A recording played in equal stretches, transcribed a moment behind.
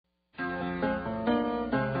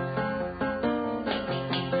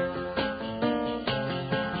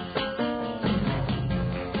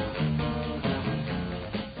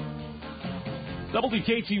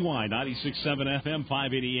WKTY 96.7 FM,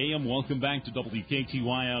 580 AM. Welcome back to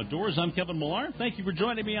WKTY Outdoors. I'm Kevin Millar. Thank you for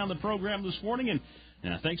joining me on the program this morning, and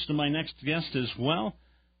thanks to my next guest as well.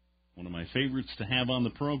 One of my favorites to have on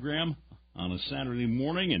the program on a Saturday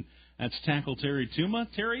morning, and that's Tackle Terry Tuma.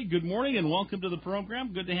 Terry, good morning and welcome to the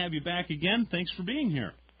program. Good to have you back again. Thanks for being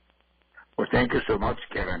here. Well, thank you so much,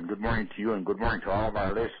 Kevin. Good morning to you and good morning to all of our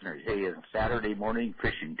listeners. Hey, it's Saturday morning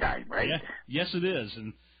fishing time, right? Yeah, yes, it is,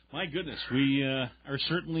 and my goodness, we are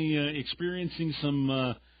certainly experiencing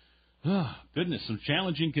some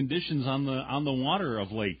challenging conditions on the water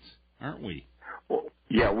of late, aren't we? Well,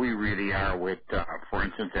 yeah, we really are. With, for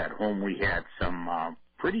instance, at home we had some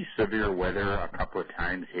pretty severe weather a couple of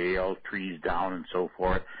times, hail, trees down, and so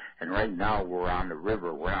forth. And right now we're on the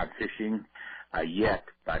river. We're not fishing yet,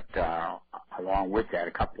 but along with that,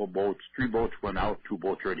 a couple of boats, 3 boats went out, 2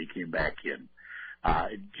 boats already came back in.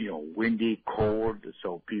 Windy, cold,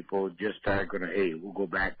 so people just are going to, hey, we'll go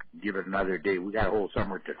back, give it another day. We got a whole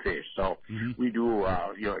summer to fish. So we do,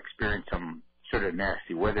 experience some sort of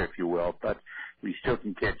nasty weather, if you will, but we still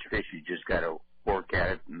can catch fish. You just got to work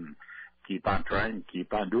at it and keep on trying,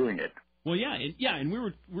 keep on doing it. Well, and we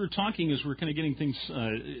were talking as we're kind of getting things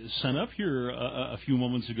set up here a few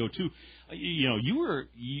moments ago too.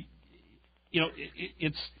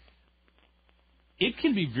 It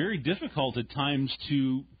can be very difficult at times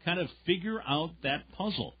to kind of figure out that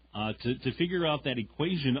puzzle, to figure out that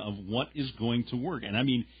equation of what is going to work. And I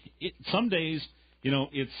mean, some days,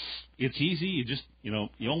 it's easy. You just,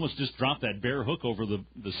 you almost just drop that bare hook over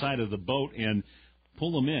the side of the boat and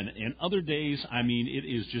pull them in. And other days, I mean, it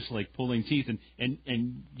is just like pulling teeth.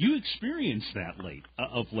 And you experience that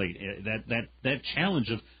of late, that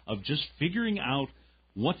challenge of just figuring out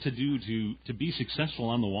what to do to be successful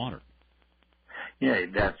on the water. Yeah,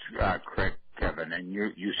 that's correct, Kevin. And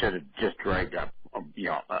you said it just right.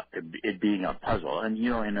 It being a puzzle, and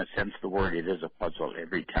in a sense, the word it is a puzzle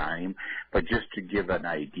every time. But just to give an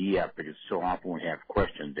idea, because so often we have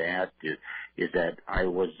questions asked, is that I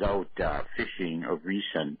was out fishing of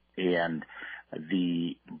recent, and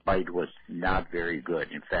the bite was not very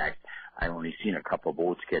good. In fact, I only seen a couple of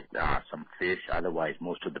boats get some fish. Otherwise,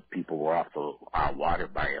 most of the people were off the water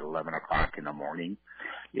by 11 o'clock in the morning.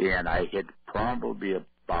 And I hit probably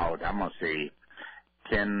about, I'm going to say,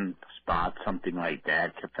 10 spots, something like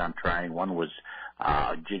that. Kept on trying. One was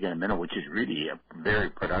jig and a minnow, which is really very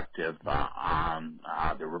productive on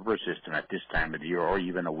the river system at this time of the year, or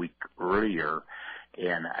even a week earlier.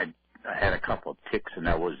 And I had a couple of ticks, and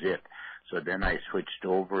that was it. So then I switched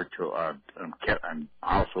over to, and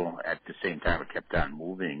also at the same time I kept on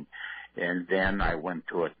moving. And then I went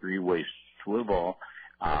to a 3-way swivel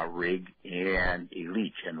rig and a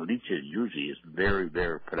leech. And a leech usually is very,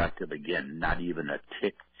 very productive. Again, not even a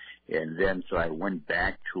tick. And then so I went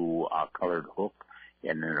back to a colored hook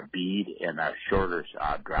and then a bead and a shorter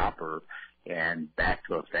dropper and back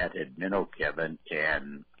to a fathead minnow, Kevin,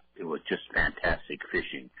 and it was just fantastic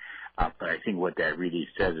fishing. But I think what that really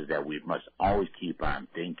says is that we must always keep on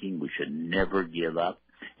thinking. We should never give up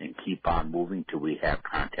and keep on moving till we have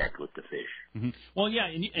contact with the fish. Mm-hmm. Well, yeah,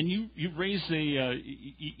 and you raised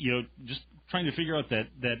just trying to figure out that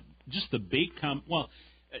just the bait well,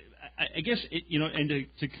 I guess and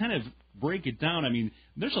to kind of break it down. I mean,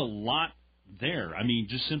 there's a lot there. I mean,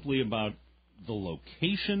 just simply about the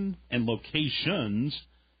location and locations,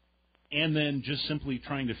 and then just simply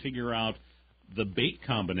trying to figure out the bait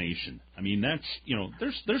combination. I mean, that's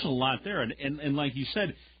there's a lot there, and like you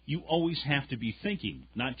said, you always have to be thinking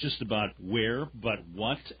not just about where, but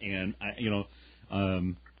what, and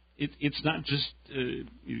it's not just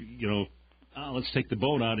let's take the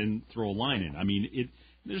boat out and throw a line in. I mean,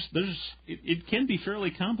 it can be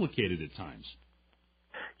fairly complicated at times.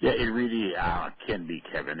 Yeah, it really can be,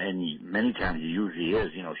 Kevin, and many times it usually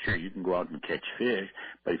is. Sure, you can go out and catch fish,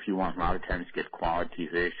 but if you want a lot of times to get quality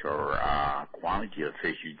fish or quantity of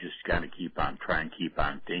fish, you just got to keep on trying, keep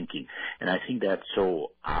on thinking. And I think that's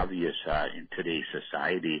so obvious in today's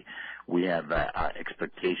society. We have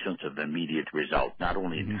expectations of immediate result, not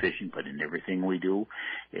only in fishing, but in everything we do.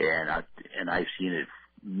 And I've seen it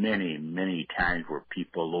many, many times where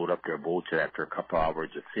people load up their boats after a couple hours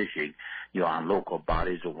of fishing, on local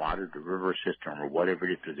bodies of water, the river system or whatever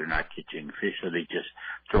it is, because they're not catching fish, so they just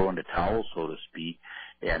throw in the towel, so to speak,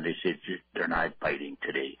 and they say they're not biting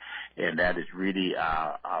today. And that is really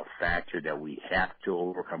a factor that we have to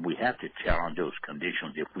overcome. We have to challenge those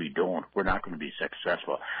conditions. If we don't, we're not going to be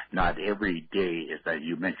successful. Not every day is that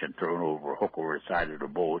you mentioned throwing over a hook over the side of the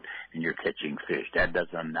boat and you're catching fish. That does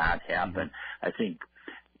not happen. I think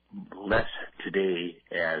less today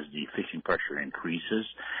as the fishing pressure increases.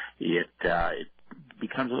 It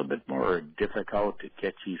becomes a little bit more difficult to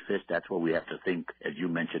catch these fish. That's where we have to think, as you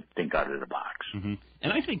mentioned, think out of the box. Mm-hmm.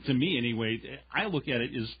 And I think, to me anyway, I look at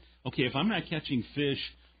it as, okay, if I'm not catching fish,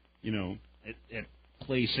 at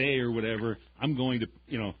place A or whatever, I'm going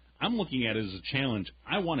to, I'm looking at it as a challenge.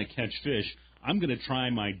 I want to catch fish. I'm going to try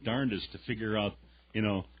my darndest to figure out,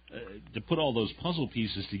 to put all those puzzle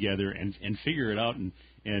pieces together and figure it out.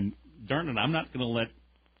 And darn it, I'm not going to let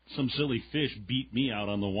some silly fish beat me out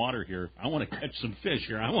on the water here. I want to catch some fish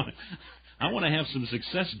here. I want to have some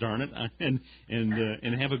success, darn it,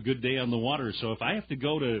 and have a good day on the water. So if I have to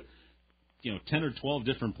go to 10 or 12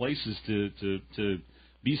 different places to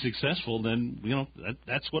be successful, then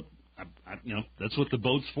that's what that's what the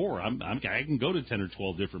boat's for. I can go to 10 or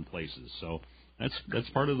 12 different places. So that's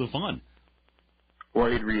part of the fun. Well,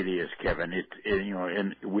 it really is, Kevin.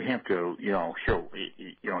 And we have to show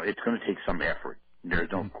it's going to take some effort.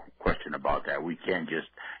 There's no question about that. We can't just,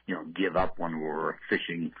 give up when we're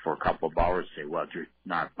fishing for a couple of hours and say, well, you're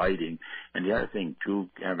not biting. And the other thing, too,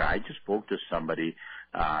 Kevin, I just spoke to somebody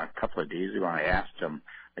a couple of days ago, and I asked them,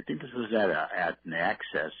 I think this was at an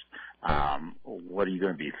Access, what are you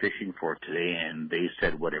going to be fishing for today? And they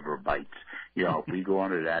said whatever bites. If we go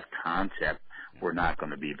under that concept, we're not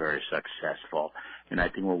going to be very successful. And I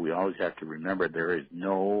think what we always have to remember, there is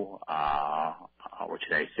no,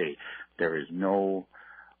 there is no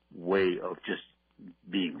way of just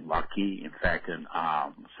being lucky. In fact,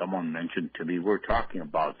 someone mentioned to me, we're talking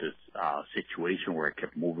about this situation where it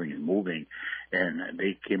kept moving and moving, and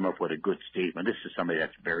they came up with a good statement. This is somebody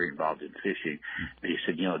that's very involved in fishing. They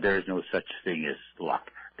said, there is no such thing as luck.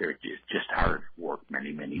 There's just hard work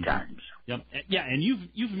many, many times. Yep. Yeah, and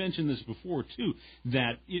you've mentioned this before too,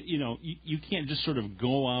 that you can't just sort of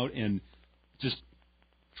go out and just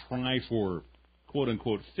try for quote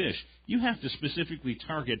unquote fish. You have to specifically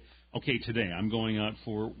target, okay, today I'm going out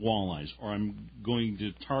for walleyes, or I'm going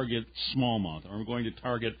to target smallmouth, or I'm going to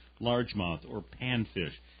target largemouth or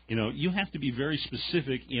panfish. You have to be very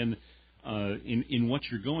specific in what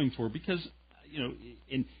you're going for, because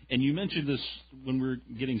and you mentioned this when we were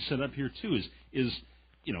getting set up here too, is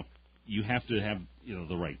you have to have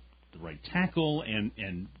the right tackle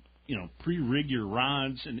and pre-rig your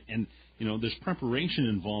rods, and there's preparation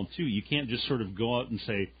involved too. You can't just sort of go out and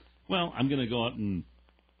say, well, I'm going to go out and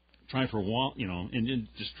try for and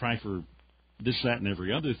just try for this, that, and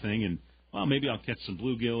every other thing, and well, maybe I'll catch some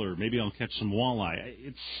bluegill, or maybe I'll catch some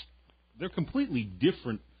walleye. They're completely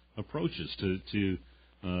different approaches to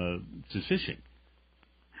fishing.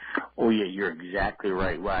 Oh, yeah, you're exactly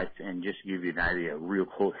right. Well, and just to give you an idea, a real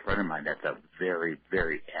close friend of mine that's a very,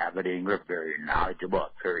 very avid angler, very knowledgeable,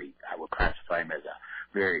 I would classify him as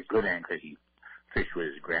a very good angler. He fished with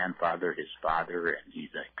his grandfather, his father, and he's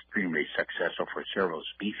extremely successful for several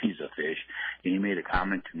species of fish. And he made a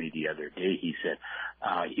comment to me the other day. He said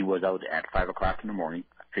he was out at 5 o'clock in the morning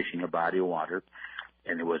fishing a body of water,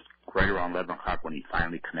 and it was right around 11 o'clock when he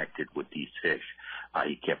finally connected with these fish.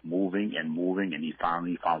 He kept moving and moving, and he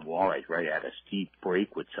finally found walleyes right at a steep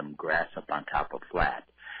break with some grass up on top of flat.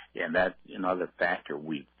 And that's another factor.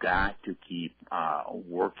 We've got to keep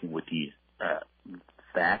working with these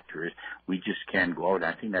factors. We just can't go out.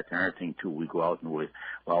 I think that's another thing, too. We go out and we're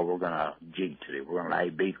going to jig today. We're going to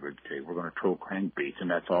live bait rig today. We're going to throw crankbaits, and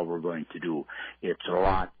that's all we're going to do. It's a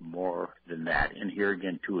lot more than that. And here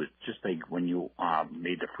again, too, it's just like when you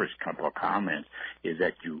made the first couple of comments, is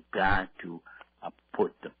that you've got to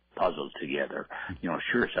put the puzzle together.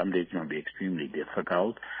 Sure, some days it's going to be extremely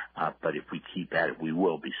difficult, but if we keep at it, we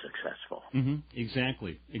will be successful. Mm-hmm.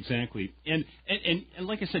 Exactly. And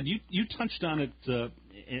like I said, you touched on it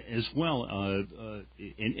as well,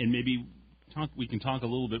 and maybe we can talk a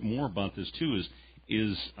little bit more about this too.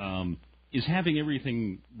 Is having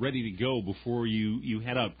everything ready to go before you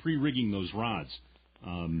head out, pre-rigging those rods.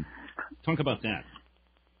 Talk about that.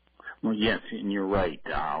 Well, yes, and you're right.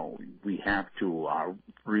 We have to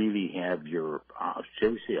really have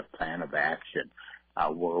seriously a plan of action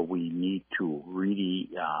where we need to really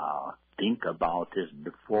think about this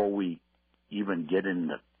before we even get in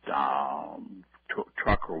the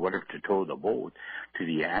truck or whatever to tow the boat to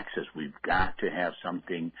the access. We've got to have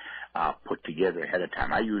something put together ahead of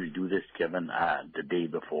time. I usually do this, Kevin, the day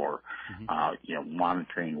before,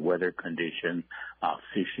 monitoring weather conditions,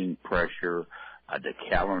 fishing pressure, the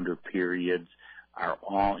calendar periods are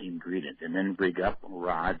all ingredients, and then rig up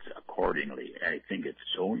rods accordingly. I think it's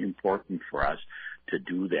so important for us to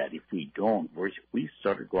do that. If we don't, we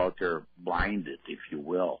sort of go out there blinded, if you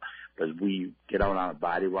will, because we get out on a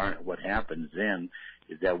body run. What happens then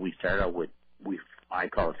is that we start out with, I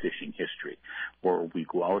call it fishing history, where we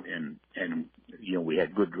go out and we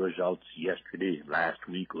had good results yesterday, last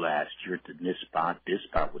week, last year at this spot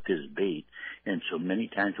with this bait. And so many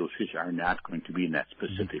times those fish are not going to be in that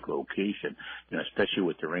specific location, especially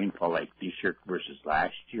with the rainfall like this year versus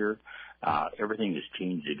last year. Everything has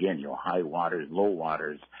changed again, high waters, low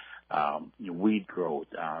waters, weed growth,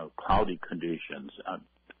 cloudy conditions,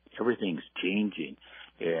 everything's changing.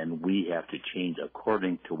 And we have to change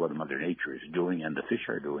according to what Mother Nature is doing and the fish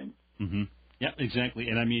are doing. Mm-hmm. Yeah, exactly.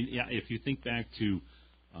 And I mean, if you think back to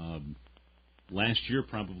last year,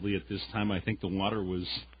 probably at this time, I think the water was,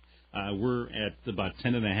 we're at about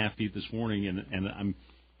 10.5 feet this morning, and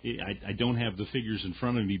I don't have the figures in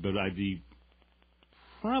front of me, but I'd be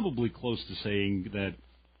probably close to saying that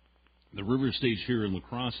the river stage here in La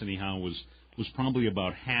Crosse, anyhow, was probably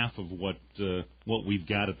about half of what we've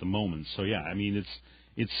got at the moment. So yeah, I mean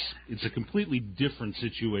it's a completely different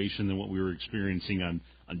situation than what we were experiencing on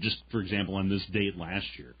just, for example, on this date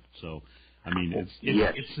last year. So I mean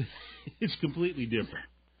it's completely different.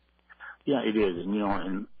 Yeah, it is, and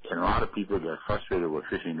and a lot of people get frustrated with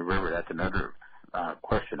fishing the river. That's another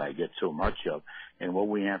question I get so much of. And what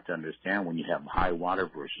we have to understand when you have high water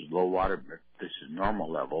versus low water, this is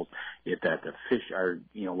normal levels, is that the fish are,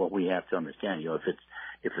 what we have to understand,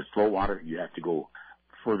 if it's low water, you have to go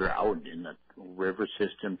further out in the river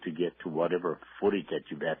system to get to whatever footage that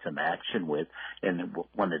you've had some action with. And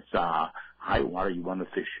when it's high water, you want to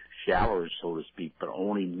fish shallower, so to speak, but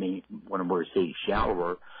only when we're saying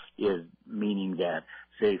shallower is meaning that,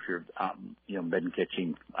 say, if you're been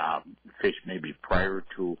catching fish maybe prior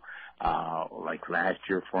to like last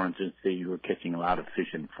year, for instance, say you were catching a lot of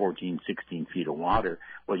fish in 14, 16 feet of water,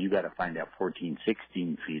 well, you got to find that 14,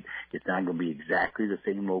 16 feet. It's not going to be exactly the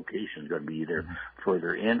same location. It's going to be either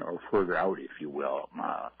further in or further out, if you will.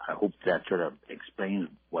 I hope that sort of explains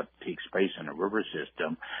what takes place in a river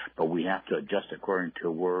system, but we have to adjust according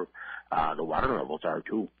to where the water levels are,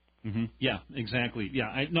 too. Mm-hmm. Yeah, exactly. Yeah,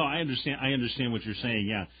 I understand. I understand what you're saying.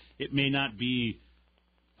 Yeah, it may not be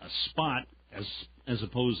a spot as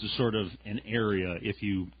opposed to sort of an area. If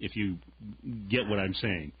you get what I'm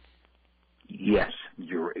saying. Yes,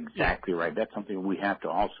 you're exactly right. That's something we have to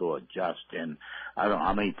also adjust. And I don't know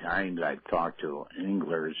how many times I've talked to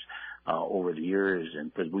anglers over the years,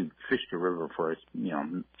 and because we've fished the river for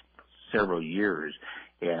several years.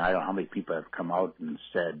 And I don't know how many people have come out and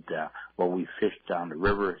said, well, we fished down the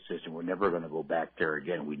river system. We're never going to go back there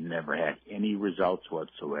again. We never had any results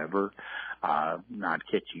whatsoever, not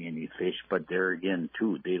catching any fish. But there again,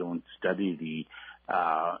 too, they don't study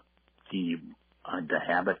the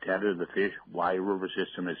habitat of the fish, why a river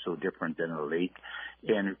system is so different than a lake.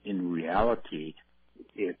 And in reality,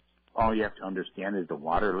 all you have to understand is the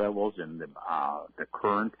water levels and the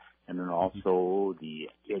current, and then also the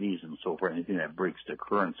eddies and so forth, anything that breaks the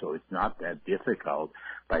current. So it's not that difficult,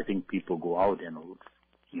 but I think people go out and,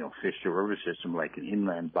 fish the river system like an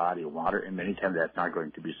inland body of water, and many times that's not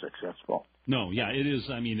going to be successful. No, yeah, it is.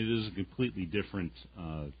 I mean, it is a completely different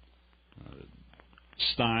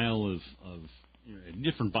style of a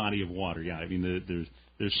different body of water. Yeah, I mean,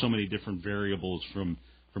 there's so many different variables from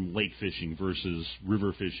lake fishing versus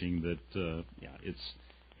river fishing that, it's...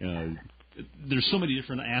 there's so many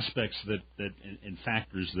different aspects and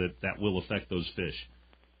factors that will affect those fish.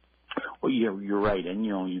 Well, you're right, and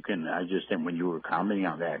you can. I just think when you were commenting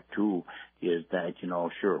on that too, is that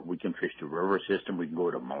sure we can fish the river system, we can go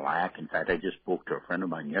to Mille Lacs. In fact, I just spoke to a friend of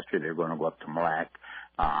mine yesterday. They're going to go up to Mille Lacs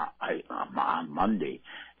on Monday,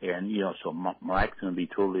 and so Mille Lacs is going to be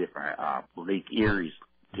totally different. Lake Erie's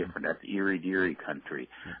different. That's Erie country.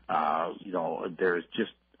 There's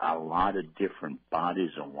just a lot of different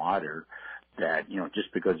bodies of water that,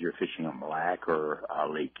 just because you're fishing on Mille Lacs or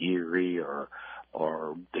Lake Erie or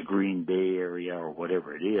the Green Bay area or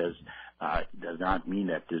whatever it is, does not mean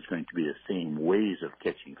that there's going to be the same ways of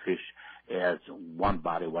catching fish as one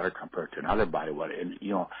body of water compared to another body of water. And,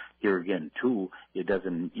 here again, too, it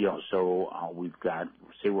doesn't, we've got,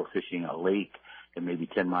 say we're fishing a lake and maybe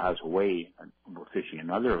 10 miles away, we're fishing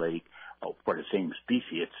another lake, for the same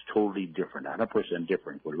species, it's totally different, 100%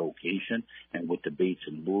 different with location and with the baits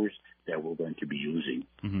and lures that we're going to be using.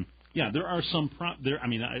 Mm-hmm. Yeah, there are some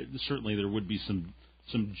certainly there would be some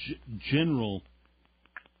general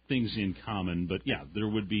things in common, but yeah, there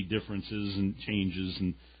would be differences and changes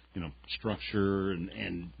and structure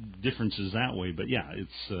and differences that way. But yeah,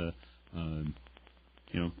 it's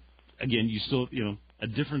again, you still a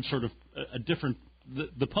different sort of a different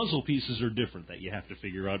the puzzle pieces are different that you have to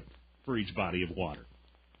figure out for each body of water.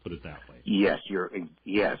 Put it that way. Yes,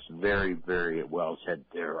 very, very well said.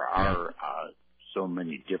 There are so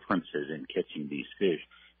many differences in catching these fish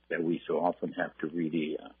that we so often have to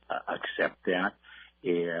really accept that.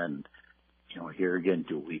 And here again,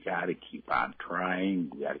 we got to keep on trying.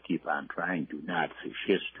 We got to keep on trying. Do not fish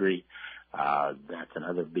history. That's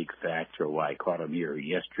another big factor why I caught him here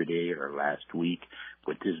yesterday or last week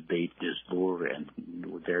with this bait, this lure, and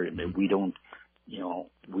we don't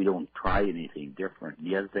try anything different.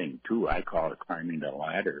 The other thing too, I call it climbing the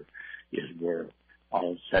ladder, is where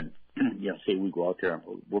all of a sudden, say we go out there and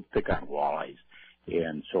we'll pick on walleyes,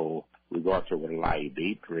 and so we go out there with a live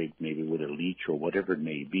bait rig, maybe with a leech or whatever it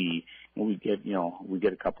may be, and we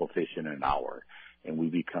get a couple of fish in an hour. And we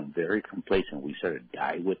become very complacent. We sort of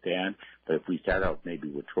die with that. But if we start out maybe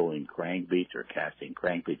with trolling crankbaits or casting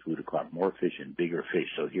crankbaits, we would have caught more fish and bigger fish.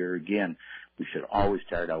 So here again, we should always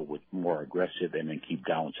start out with more aggressive and then keep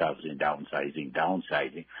downsizing,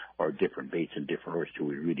 or different baits and different lures till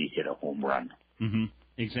we really hit a home run. Mm-hmm.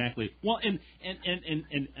 Exactly. Well, and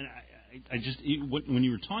I just when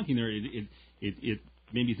you were talking there, it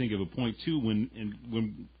made me think of a point too when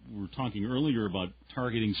we were talking earlier about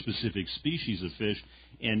targeting specific species of fish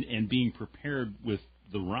and being prepared with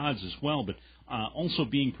the rods as well, but also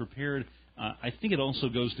being prepared. I think it also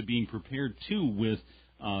goes to being prepared too with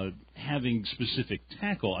having specific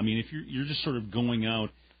tackle. I mean, if you're just sort of going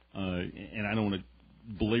out, and I don't want to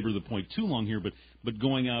belabor the point too long here, but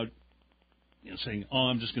going out, saying, "Oh,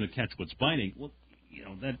 I'm just going to catch what's biting." Well,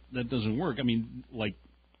 that doesn't work. I mean, like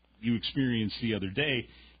you experienced the other day,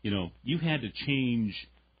 you had to change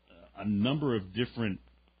a number of different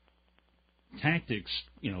tactics.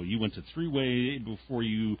 You went to three-way before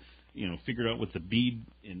you figured out what the bead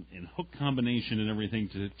and hook combination and everything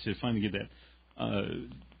to finally get that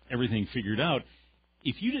everything figured out.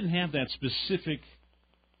 If you didn't have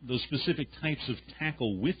those specific types of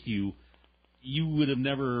tackle with you, you would have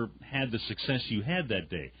never had the success you had that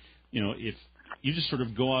day. If you just sort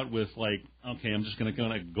of go out with like, okay, I'm just going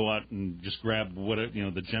to go out and just grab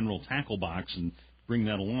the general tackle box and bring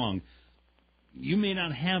that along. You may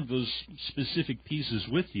not have those specific pieces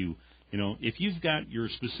with you. If you've got your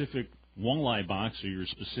specific walleye box or your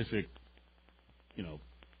specific,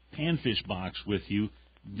 panfish box with you,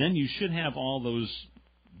 then you should have all those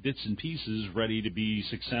bits and pieces ready to be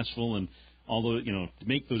successful and to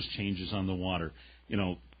make those changes on the water.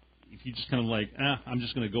 If you just kind of like, I'm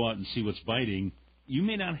just going to go out and see what's biting, you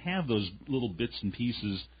may not have those little bits and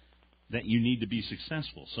pieces that you need to be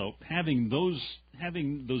successful. So having those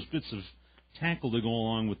bits of tackle to go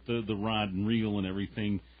along with the rod and reel and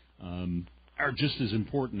everything are just as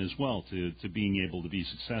important as well to being able to be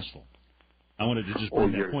successful. I wanted to just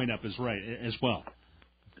bring that point up as well.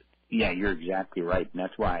 Yeah, you're exactly right, and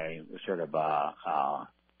that's why I sort of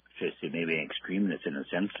should say maybe an extremeness in a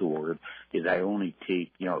sense of the word, is I only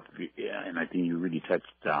take, and I think you really touched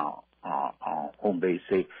home base.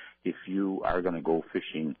 Say, if you are going to go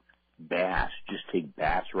fishing bass, just take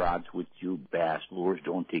bass rods with you, bass lures.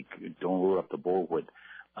 Don't lure up the boat with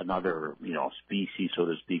another, species, so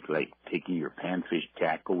to speak, like taking your panfish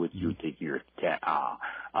tackle with you, taking your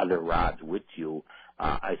other rods with you.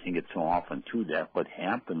 I think it's so often too that what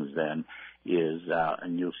happens then is,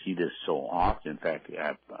 and you'll see this so often. In fact,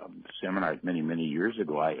 at seminars many, many years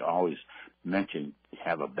ago, I always mentioned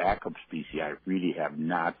have a backup species. I really have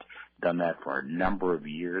not done that for a number of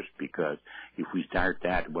years, because if we start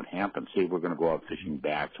that, what happens, say we're going to go out fishing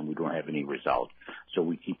bass and we don't have any results. So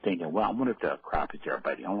we keep thinking, well, I wonder if the crappies are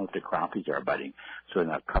biting. So in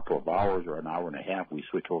a couple of hours or an hour and a half, we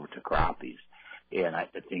switch over to crappies. And I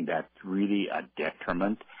think that's really a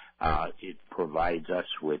detriment. It provides us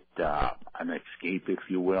with an escape, if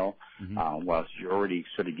you will. Whilst you're already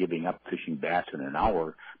sort of giving up fishing bass in an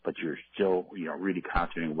hour, but you're still, really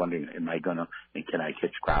constantly wondering, can I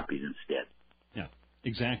catch crappies instead? Yeah,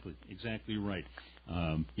 exactly right.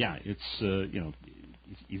 It's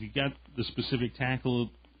if you got the specific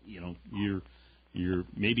tackle, you're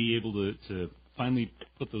maybe able to finally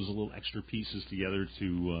put those little extra pieces together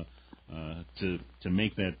to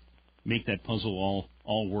make that puzzle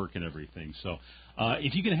all work and everything. So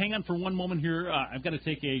if you can hang on for one moment here, I've got to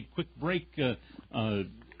take a quick break,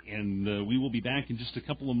 and we will be back in just a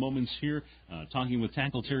couple of moments here, talking with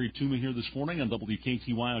Tackle Terry Tuma here this morning on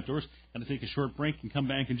WKTY Outdoors. Got to take a short break and come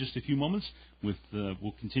back in just a few moments. We'll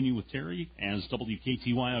continue with Terry as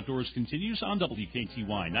WKTY Outdoors continues on WKTY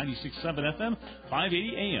 96.7 FM,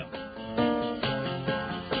 580 AM.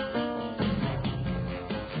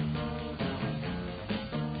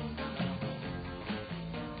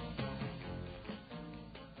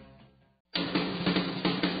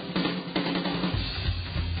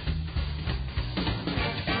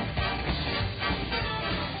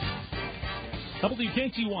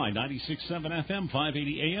 WKTY 96.7 FM,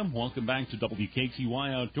 580 AM. Welcome back to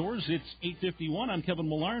WKTY Outdoors. It's 8:51. I'm Kevin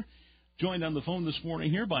Millard. Joined on the phone this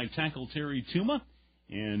morning here by Tackle Terry Tuma,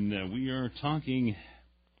 and we are talking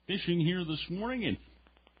fishing here this morning. And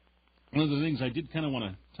one of the things I did kind of want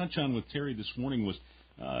to touch on with Terry this morning was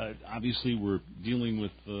obviously we're dealing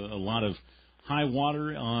with a lot of high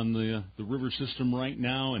water on the river system right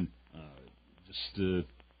now, and just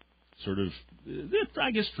sort of,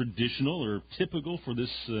 I guess, traditional or typical for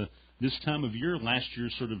this time of year. Last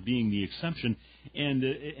year sort of being the exception. And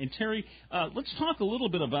Terry, let's talk a little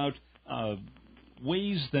bit about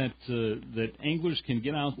ways that anglers can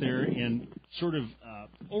get out there and sort of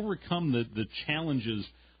overcome the challenges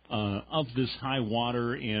of this high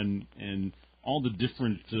water and all the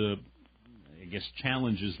different, I guess,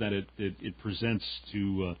 challenges that it presents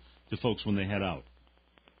to folks when they head out.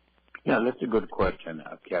 Yeah, that's a good question,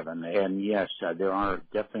 Kevin. And yes, there are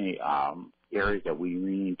definitely areas that we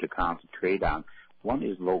need to concentrate on. One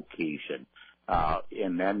is location,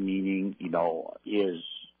 and that meaning, is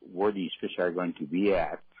where these fish are going to be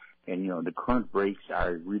at. And, the current breaks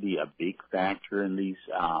are really a big factor in these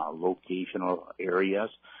locational areas.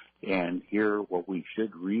 And here, what we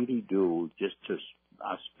should really do, just to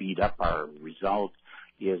speed up our results,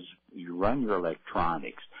 is you run your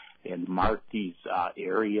electronics and mark these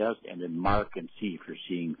areas and then mark and see if you're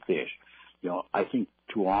seeing fish. I think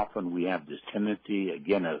too often we have this tendency,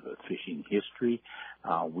 again, of a fishing history.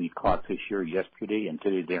 We caught fish here yesterday, and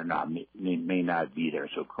today they're not, may not be there.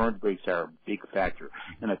 So current breaks are a big factor.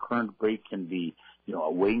 And a current break can be,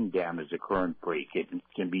 a weighing dam is a current break. It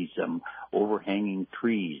can be some overhanging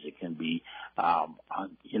trees. It can be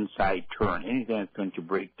inside turn. Anything that's going to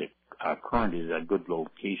break the current is a good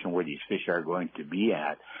location where these fish are going to be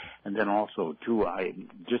at. And then also, too, I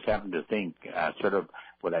just happen to think sort of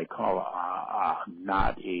what I call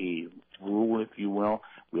not a rule, if you will.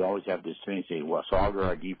 We always have this thing say, well, sauger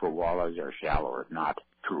are deeper, walleyes are shallower. Not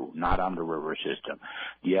true, not on the river system.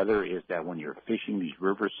 The other is that when you're fishing these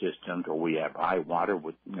river systems or we have high water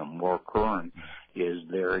with more current, is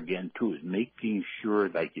there again, too, is making sure,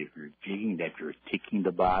 like if you're jigging, that you're ticking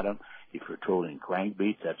the bottom. If you're trolling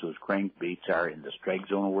crankbaits, that's those crankbaits are in the strike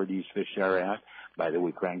zone where these fish are at. By the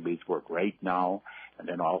way, crankbaits work right now. And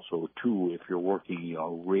then also, too, if you're working,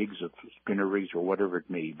 rigs, spinner rigs or whatever it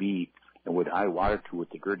may be, and with high water, too, with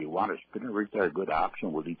the dirty water, spinner rigs are a good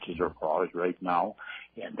option with leeches or crawlers right now.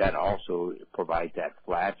 And that also provides that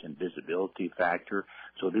flash and visibility factor.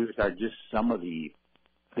 So these are just some of the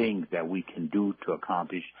things that we can do to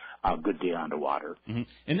accomplish a good day on the water. Mm-hmm.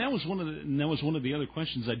 And that was one of the other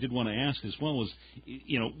questions I did want to ask as well. Was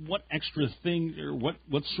what extra thing or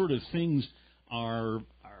what sort of things are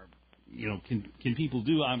can people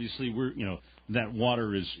do? Obviously, we're that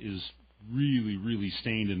water is really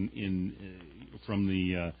stained in from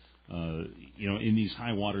the in these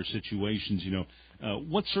high water situations.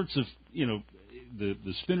 What sorts of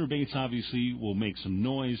the spinner baits obviously will make some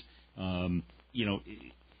noise.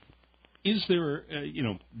 Is there,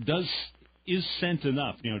 is scent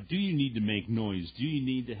enough? Do you need to make noise? Do you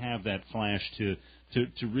need to have that flash to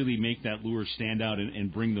really make that lure stand out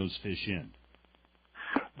and bring those fish in?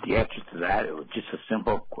 The answer to that, just a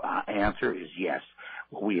simple answer is yes.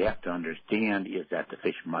 What we have to understand is that the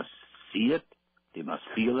fish must see it, they must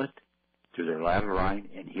feel it through their lateral line,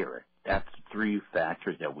 and hear it. That's three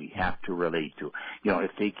factors that we have to relate to.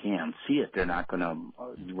 If they can't see it, we're not going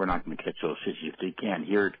to catch those fish. If they can't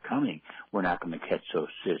hear it coming, we're not going to catch those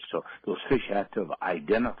fish. So those fish have to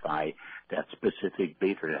identify that specific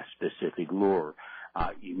bait or that specific lure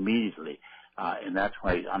immediately. And that's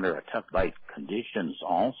why under a tough bite conditions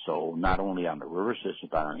also, not only on the river system,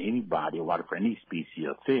 but on any body of water for any species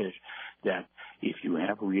of fish, that if you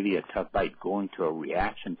have really a tough bite, going to a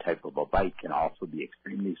reaction type of a bite can also be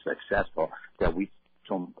extremely successful that we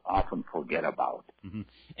so often forget about. Mm-hmm.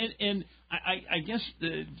 And I guess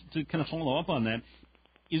to kind of follow up on that,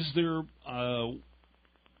 is there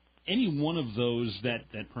any one of those that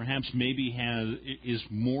perhaps maybe is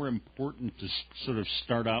more important to sort of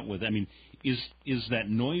start out with? I mean, is that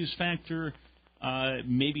noise factor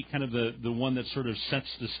maybe kind of the one that sort of sets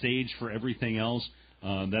the stage for everything else?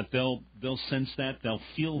 That they'll sense that, they'll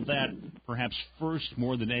feel that perhaps first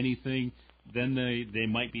more than anything. Then they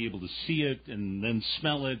might be able to see it and then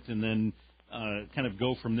smell it and then kind of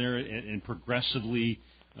go from there and progressively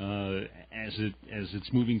as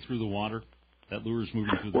it's moving through the water. That lure is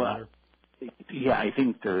moving through the water. Yeah, I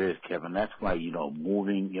think there is, Kevin. That's why,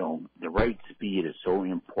 moving, the right speed is so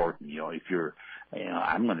important. If you're,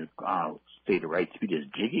 I'm going to say the right speed is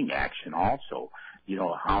jigging action also.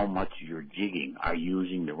 how much you're jigging. Are you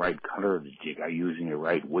using the right color of the jig? Are you using the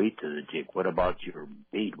right weight to the jig? What about your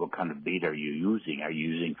bait? What kind of bait are you using? Are you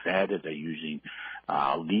using fatted? Are you using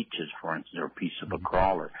leeches, for instance, or a piece of a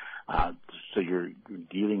crawler? So you're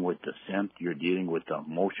dealing with the scent, you're dealing with the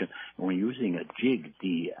motion. And when you're using a jig,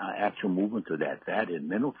 the actual movement of that fatted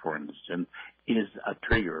minnow, for instance, is a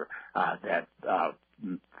trigger that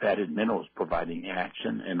fatted minnows providing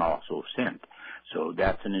action and also scent. So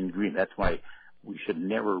that's an ingredient. That's why we should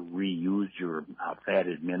never reuse your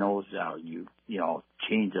fatted minnows. You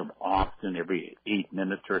change them often, every 8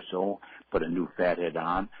 minutes or so. Put a new fathead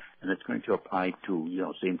on, and it's going to apply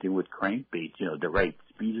to same thing with crankbait. The right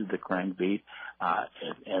speed of the crankbait,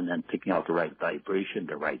 and then picking out the right vibration,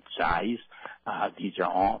 the right size. These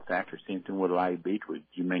are all factors. Same thing with live bait.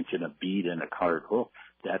 You mentioned a bead and a colored hook.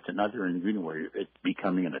 That's another ingredient where it's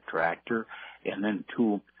becoming an attractor. And then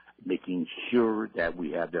two, making sure that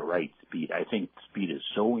we have the right speed. I think speed is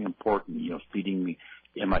so important. Speeding me.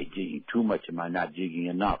 Am I jigging too much? Am I not jigging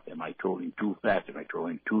enough? Am I trolling too fast? Am I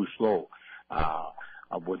trolling too slow?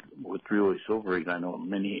 With three-way silver rigs, I know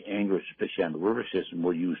many anglers, especially on the river system,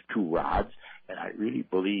 will use 2 rods, and I really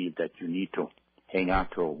believe that you need to hang on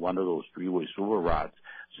to one of those three-way silver rods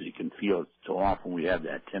so you can feel it. So often we have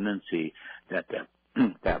that tendency that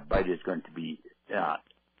that bite is going to be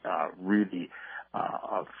really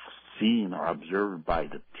seen or observed by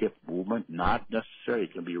the tip movement, not necessarily.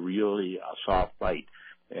 It can be really a soft bite.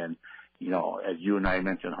 And, as you and I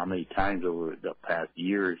mentioned how many times over the past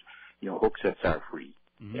years, hook sets are free.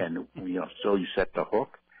 Mm-hmm. And, so you set the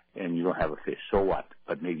hook and you don't have a fish. So what?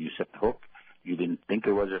 But maybe you set the hook, you didn't think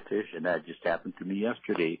it was a fish, and that just happened to me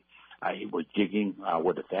yesterday. I was jigging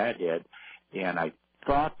with a fathead, and I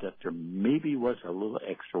thought that there maybe was a little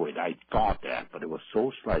extra weight. I thought that, but it was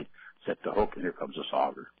so slight. Set the hook, and here comes a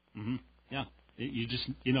sauger. Mm-hmm. Yeah, you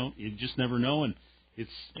just never know, and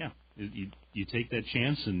it's you take that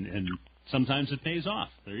chance, and sometimes it pays off.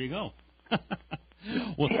 There you go.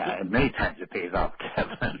 Well, yeah, many times it pays off,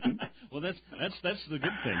 Kevin. Well, that's the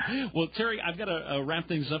good thing. Well, Terry, I've got to wrap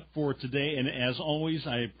things up for today, and as always,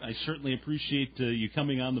 I certainly appreciate you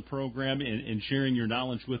coming on the program and sharing your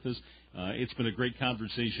knowledge with us. It's been a great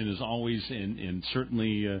conversation as always, and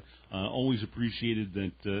certainly always appreciated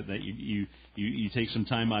that you take some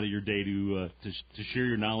time out of your day to share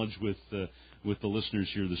your knowledge with the listeners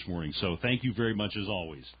here this morning. So thank you very much as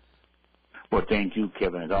always. Well, thank you,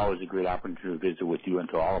 Kevin. It's always a great opportunity to visit with you and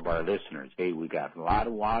to all of our listeners. Hey, we got a lot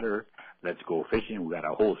of water. Let's go fishing. We got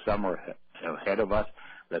a whole summer ahead of us.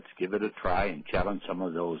 Let's give it a try and challenge some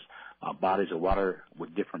of those bodies of water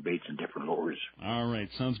with different baits and different lures. All right.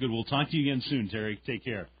 Sounds good. We'll talk to you again soon, Terry. Take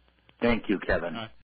care. Thank you, Kevin.